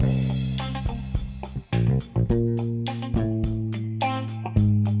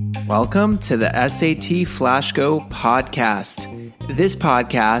Welcome to the SAT Flash Go podcast. This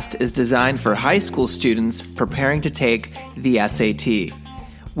podcast is designed for high school students preparing to take the SAT.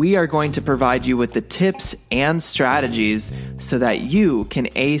 We are going to provide you with the tips and strategies so that you can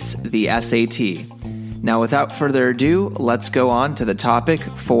ace the SAT. Now, without further ado, let's go on to the topic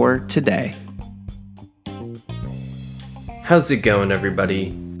for today. How's it going,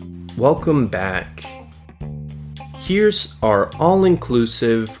 everybody? Welcome back. Here's our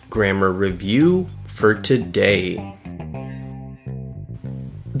all-inclusive grammar review for today.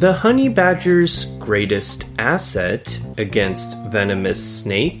 The honey badger's greatest asset against venomous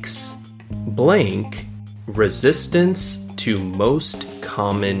snakes, blank, resistance to most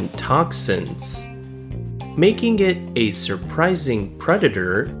common toxins, making it a surprising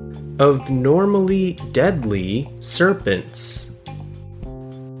predator of normally deadly serpents.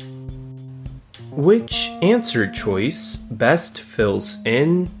 Which answer choice best fills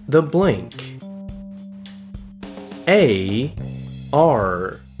in the blank? A.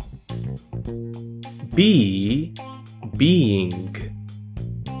 Are. B. Being.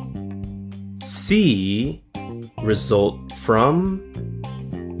 C. Result from.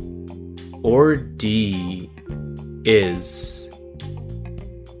 Or D. Is.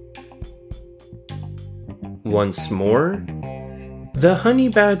 Once more. The honey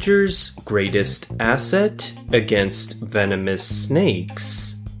badger's greatest asset against venomous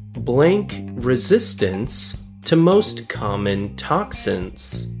snakes, blank resistance to most common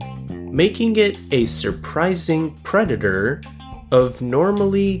toxins, making it a surprising predator of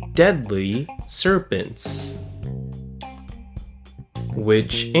normally deadly serpents.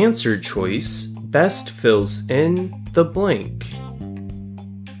 Which answer choice best fills in the blank?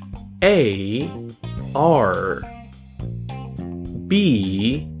 A. Are.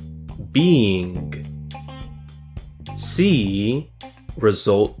 B. Being. C.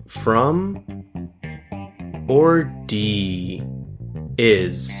 Result from. Or D.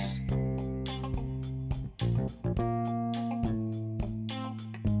 Is.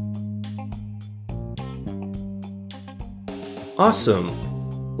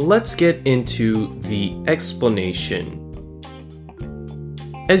 Awesome. Let's get into the explanation.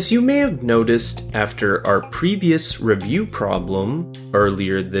 As you may have noticed after our previous review problem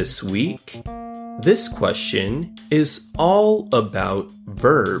earlier this week, this question is all about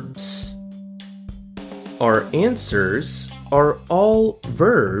verbs. Our answers are all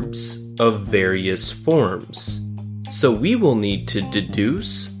verbs of various forms, so we will need to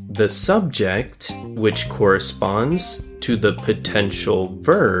deduce the subject which corresponds to the potential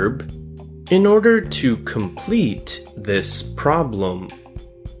verb in order to complete this problem.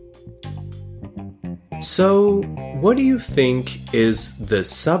 So, what do you think is the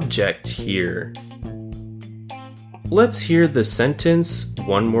subject here? Let's hear the sentence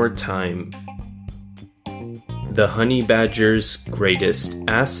one more time. The honey badger's greatest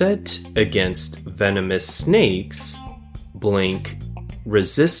asset against venomous snakes, blank,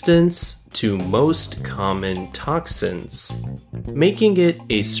 resistance to most common toxins, making it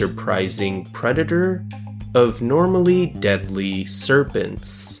a surprising predator of normally deadly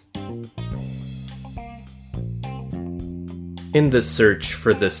serpents. In the search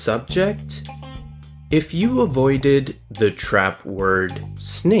for the subject, if you avoided the trap word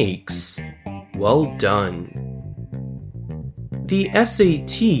snakes, well done. The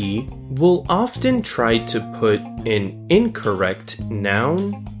SAT will often try to put an incorrect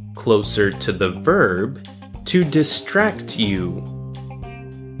noun closer to the verb to distract you.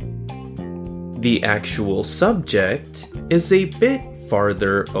 The actual subject is a bit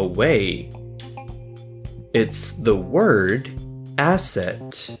farther away. It's the word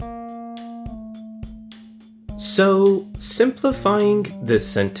asset. So, simplifying the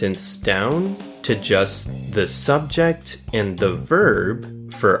sentence down to just the subject and the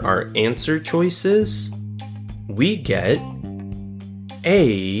verb for our answer choices, we get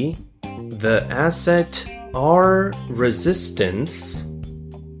A. The asset are resistance.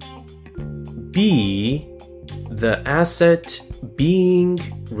 B. The asset being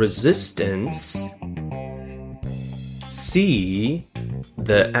resistance. C.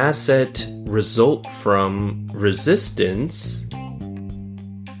 The asset result from resistance.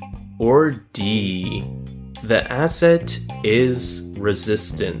 Or D. The asset is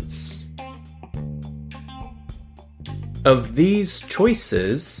resistance. Of these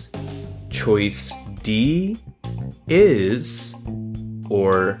choices, choice D is,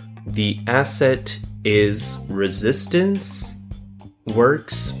 or the asset is resistance,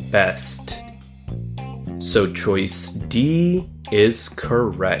 works best. So choice D is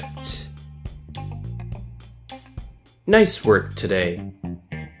correct. Nice work today.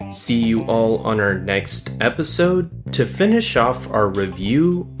 See you all on our next episode to finish off our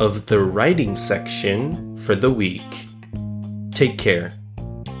review of the writing section for the week. Take care.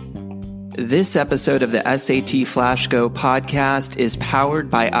 This episode of the SAT Flash Go podcast is powered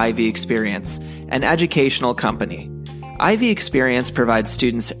by Ivy Experience, an educational company. Ivy Experience provides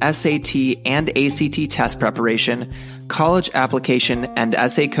students SAT and ACT test preparation, college application and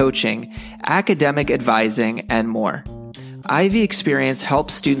essay coaching, academic advising, and more. Ivy Experience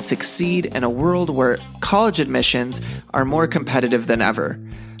helps students succeed in a world where college admissions are more competitive than ever.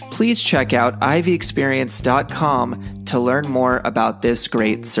 Please check out ivyexperience.com to learn more about this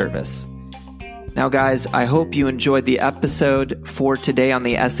great service. Now, guys, I hope you enjoyed the episode for today on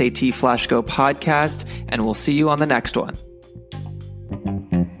the SAT Flash Go podcast, and we'll see you on the next one.